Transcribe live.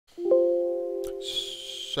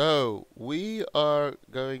So we are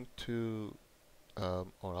going to, or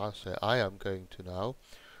I'll say I am going to now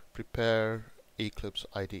prepare Eclipse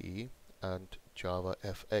IDE and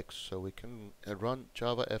JavaFX so we can run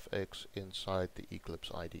JavaFX inside the Eclipse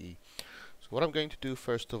IDE. So what I'm going to do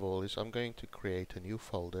first of all is I'm going to create a new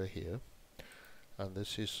folder here, and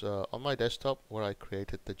this is on my desktop where I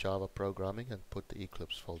created the Java programming and put the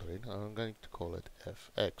Eclipse folder in, and I'm going to call it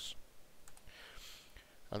FX.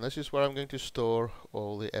 And this is where I'm going to store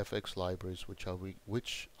all the FX libraries which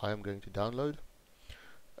I am going to download.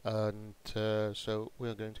 And so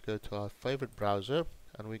we're going to go to our favorite browser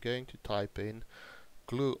and we're going to type in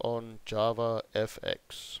glue on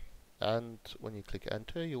JavaFX. And when you click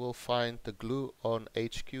enter, you will find the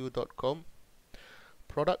glueonhq.com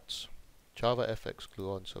products, JavaFX glue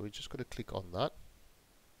on. So we're just going to click on that.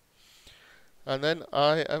 And then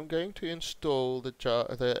I am going to install the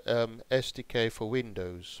SDK for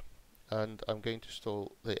Windows, and I'm going to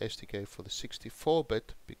install the SDK for the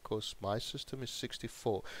 64-bit because my system is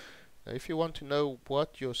 64. Now, if you want to know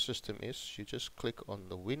what your system is, you just click on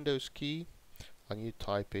the Windows key and you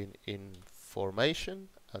type in information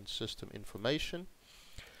and system information,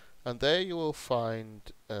 and there you will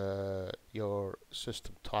find your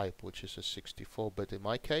system type, which is a 64-bit in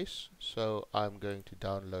my case. So I'm going to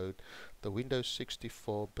download the Windows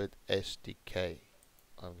 64-bit SDK.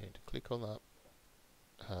 I'm going to click on that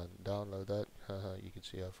and download that. You can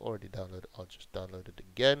see I've already downloaded. I'll just download it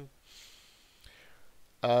again.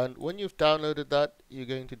 And when you've downloaded that, you're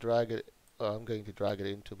going to drag it. I'm going to drag it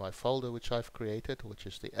into my folder which I've created, which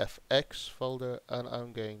is the FX folder, and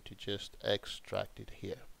I'm going to just extract it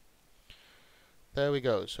here. There we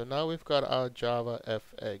go. So now we've got our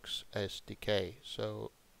JavaFX SDK.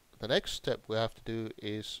 So the next step we have to do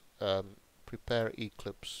is prepare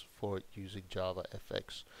Eclipse for using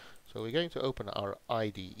JavaFX. So we're going to open our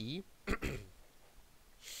IDE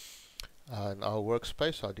and our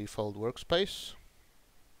workspace, our default workspace.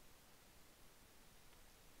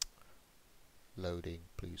 Loading,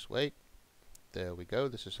 please wait. There we go.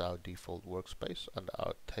 This is our default workspace and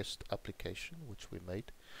our test application which we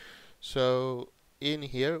made. So in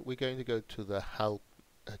here we're going to go to the help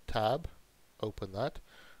tab, open that.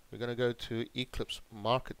 We're going to go to Eclipse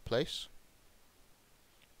Marketplace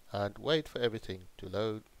and wait for everything to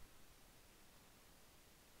load.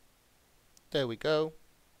 There we go.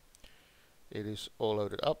 It is all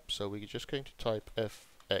loaded up, so we're just going to type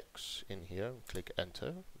FX in here and click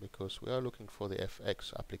enter because we are looking for the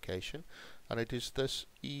FX application, and it is this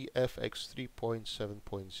EFX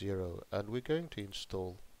 3.7.0, and we're going to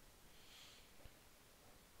install.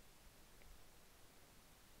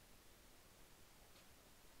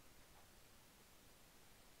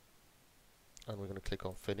 And we're going to click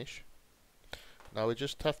on finish. Now we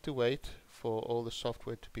just have to wait for all the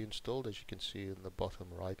software to be installed. As you can see in the bottom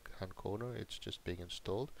right hand corner, it's just being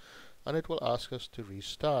installed, and it will ask us to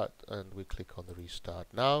restart, and we click on the restart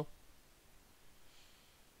now.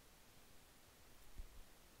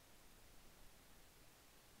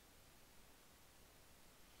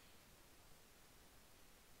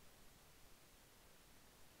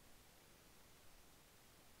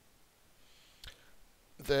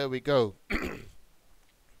 There we go.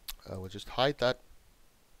 We'll just hide that.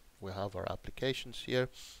 We have our applications here.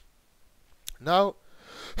 Now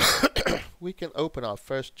we can open our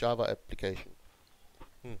first Java application.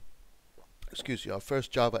 Excuse me, our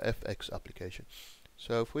first JavaFX application.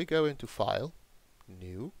 So if we go into File,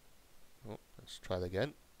 New, let's try that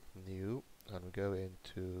again, New, and we go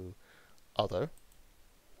into Other,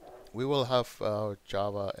 we will have our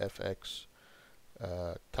JavaFX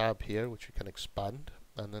tab here, which we can expand,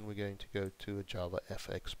 and then we're going to go to a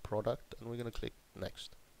JavaFX product, and we're going to click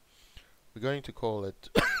Next. We're going to call it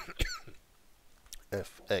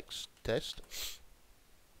FX Test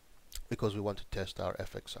because we want to test our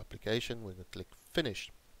FX application. We're going to click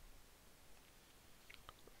Finish.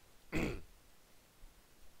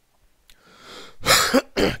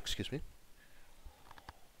 Excuse me.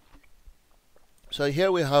 So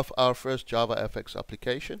here we have our first JavaFX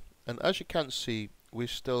application, and as you can see, we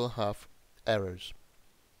still have errors.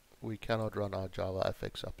 We cannot run our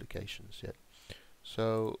JavaFX applications yet.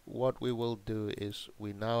 So what we will do is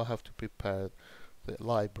we now have to prepare the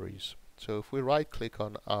libraries. So if we right click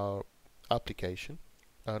on our application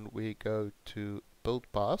and we go to build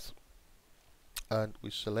path and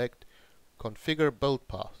we select configure build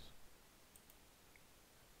path.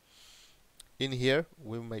 In here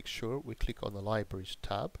we make sure we click on the libraries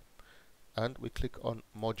tab and we click on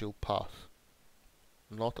module path,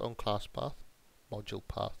 not on class path, module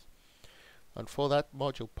path. And for that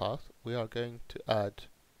module path we are going to add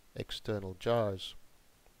external jars.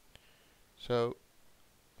 So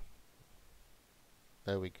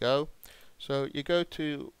There we go. So you go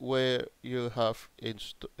to where you have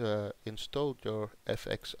installed your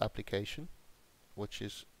FX application, which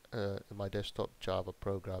is in my desktop Java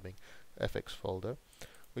programming FX folder.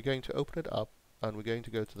 We're going to open it up and we're going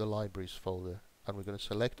to go to the libraries folder and we're going to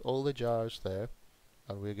select all the jars there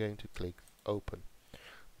and we're going to click open.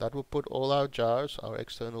 That will put all our jars, our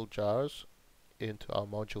external jars, into our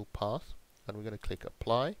module path, and we're going to click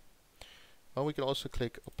apply, and we can also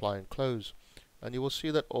click apply and close, and you will see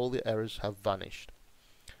that all the errors have vanished.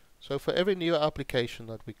 So for every new application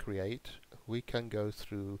that we create, we can go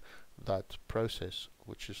through that process,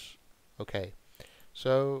 which is okay.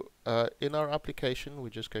 So in our application, we're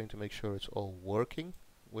just going to make sure it's all working.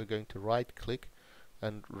 We're going to right click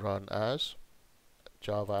and run as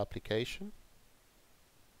Java application.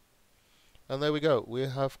 And there we go. We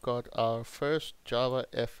have got our first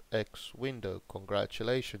JavaFX window.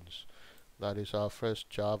 Congratulations. That is our first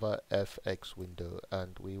JavaFX window,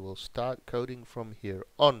 and we will start coding from here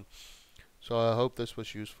on. So I hope this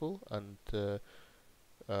was useful, and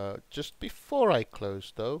just before I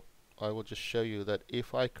close though, I will just show you that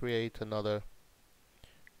if I create another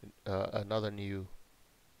new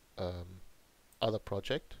other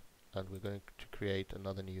project, and we're going to create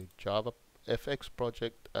another new JavaFX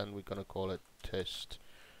project, and we're going to call it test_2,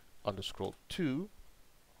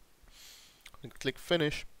 and click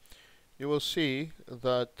finish, you will see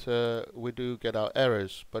that we do get our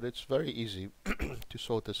errors, but it's very easy to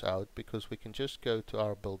sort this out because we can just go to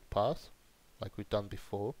our build path like we've done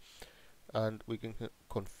before, and we can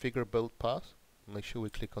configure build path, make sure we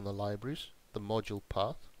click on the libraries, the module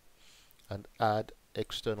path, and add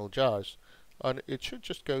external jars, and it should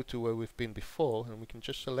just go to where we've been before, and we can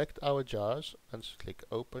just select our jars and click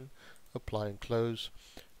open, apply and close,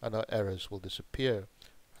 and our errors will disappear,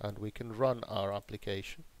 and we can run our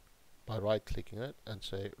application by right clicking it and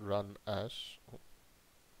say run as. Did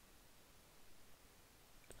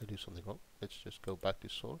I do something wrong? Let's just go back to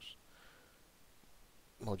source,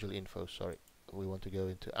 module info, sorry, we want to go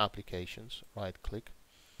into applications, right click,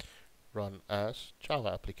 run as Java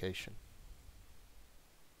application.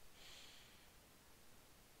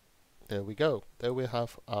 There we go. There we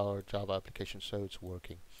have our Java application, so it's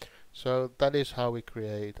working. So that is how we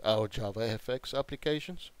create our JavaFX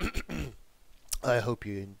applications. I hope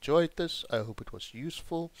you enjoyed this. I hope it was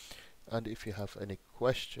useful. And if you have any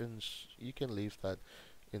questions, you can leave that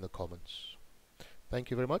in the comments.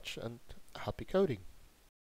 Thank you very much and happy coding.